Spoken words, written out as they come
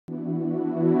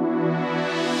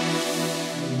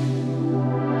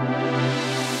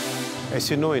as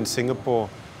you know, in Singapore,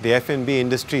 the F&B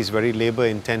industry is very labor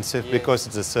intensive because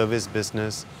it's a service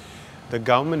business. The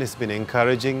government has been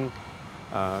encouraging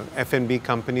F&B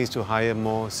companies to hire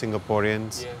more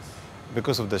Singaporeans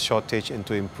because of the shortage and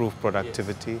to improve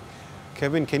productivity.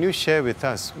 Kevin, can you share with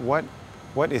us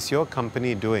what is your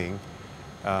company doing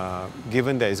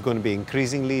given that it's going to be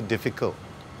increasingly difficult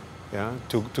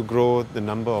to grow the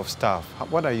number of staff?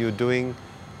 What are you doing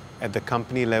at the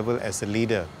company level as a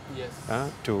leader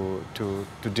to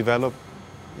develop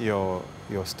your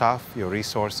staff, your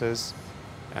resources,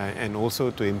 and also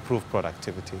to improve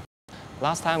productivity?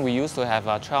 Last time we used to have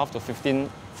 12 to 15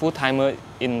 full-timers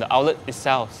in the outlet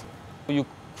itself. You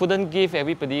couldn't give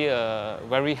everybody a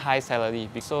very high salary.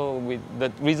 So with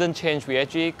the recent change, we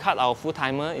actually cut our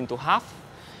full-timer into half,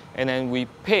 and then we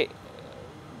paid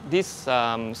this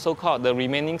so-called the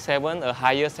remaining 7 a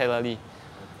higher salary.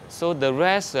 So the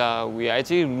rest, we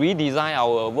actually redesign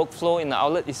our workflow in the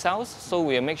outlet itself. So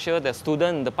we make sure that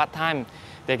students, the part-time,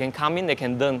 they can come in, they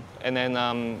can learn. And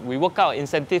then we work out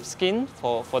incentive scheme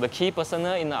for the key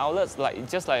personnel in the outlets,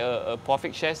 just like a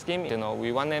profit share scheme. You know,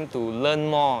 we want them to learn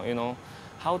more, you know,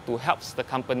 how to help the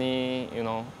company, you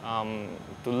know,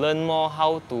 to learn more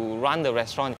how to run the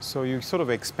restaurant. So you're sort of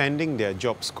expanding their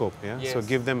job scope, yeah? Yes. So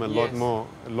give them a lot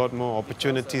more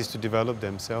opportunities to develop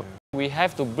themselves. We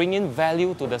have to bring in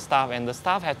value to the staff, and the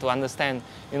staff have to understand,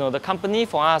 you know, the company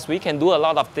for us, we can do a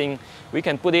lot of things. We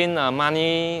can put in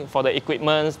money for the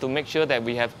equipment to make sure that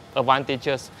we have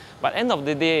advantages. But end of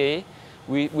the day,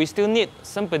 we still need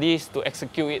somebody to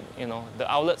execute it, you know, the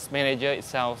outlets manager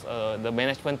itself, the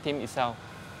management team itself.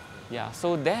 Yeah,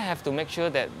 so they have to make sure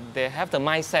that they have the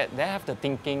mindset, they have the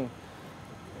thinking,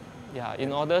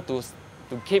 in order to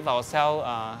keep ourselves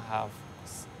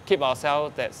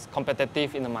that's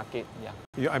competitive in the market.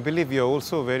 I believe you're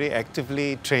also very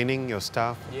actively training your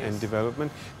staff and development.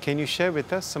 Can you share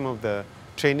with us some of the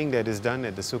training that is done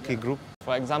at the Suki Group?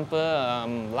 For example,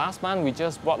 last month we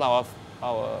just brought our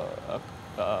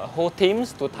whole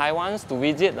teams to Taiwan to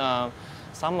visit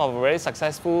some of very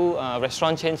successful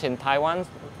restaurant chains in Taiwan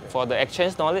for the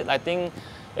exchange knowledge. I think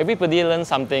everybody learned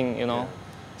something, you know.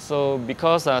 So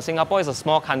because Singapore is a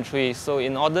small country, so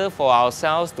in order for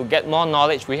ourselves to get more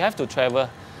knowledge, we have to travel,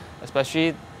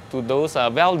 especially to those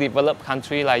well-developed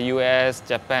countries like US,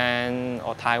 Japan,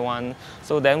 or Taiwan.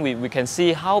 So then we can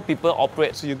see how people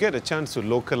operate. So you get a chance to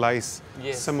localize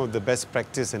some of the best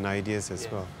practice and ideas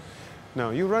as well.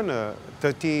 Now, you run a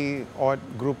 30-odd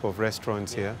group of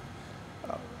restaurants here.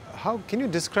 How can you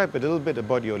describe a little bit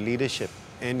about your leadership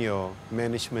and your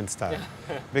management style?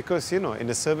 Because, you know, in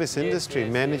the service industry,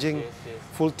 managing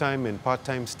full-time and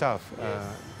part-time staff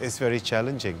is very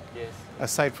challenging,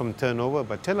 aside from turnover.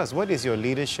 But tell us, what is your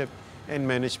leadership and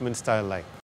management style like?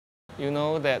 You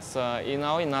know that in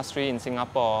our industry in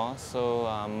Singapore,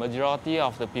 so majority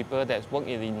of the people that work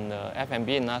in the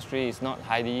F&B industry is not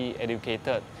highly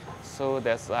educated. So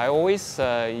I always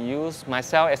use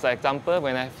myself as an example.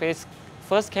 When I first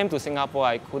came to Singapore,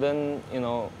 I couldn't, you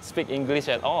know, speak English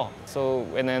at all. So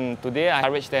today I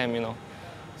encourage them, you know,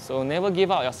 so never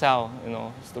give up yourself, you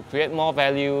know, to create more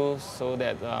value so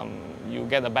that you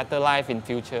get a better life in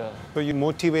future. So you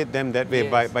motivate them that way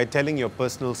by telling your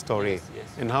personal story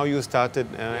and how you started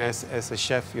as a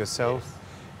chef yourself,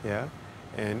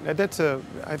 and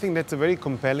I think that's a very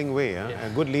compelling way.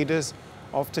 Good leaders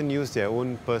often use their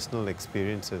own personal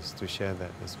experiences to share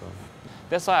that as well.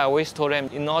 That's why I always told them,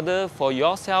 in order for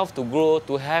yourself to grow,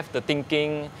 to have the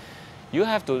thinking, you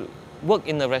have to work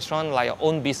in the restaurant like your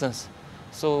own business.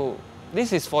 So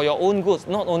this is for your own goods,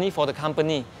 not only for the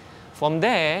company. From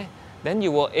there, then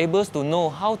you were able to know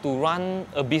how to run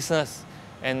a business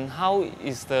and how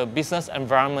is the business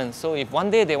environment. So if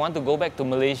one day they want to go back to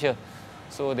Malaysia,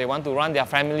 so they want to run their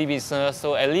family business,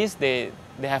 so at least they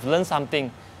have learned something,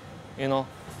 you know.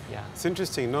 It's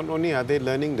interesting, not only are they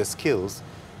learning the skills,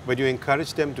 but you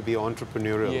encourage them to be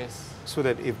entrepreneurial, so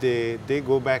that if they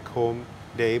go back home,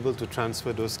 they're able to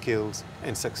transfer those skills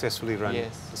and successfully run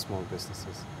the small businesses.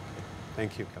 Okay.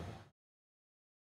 Thank you, Kelvin.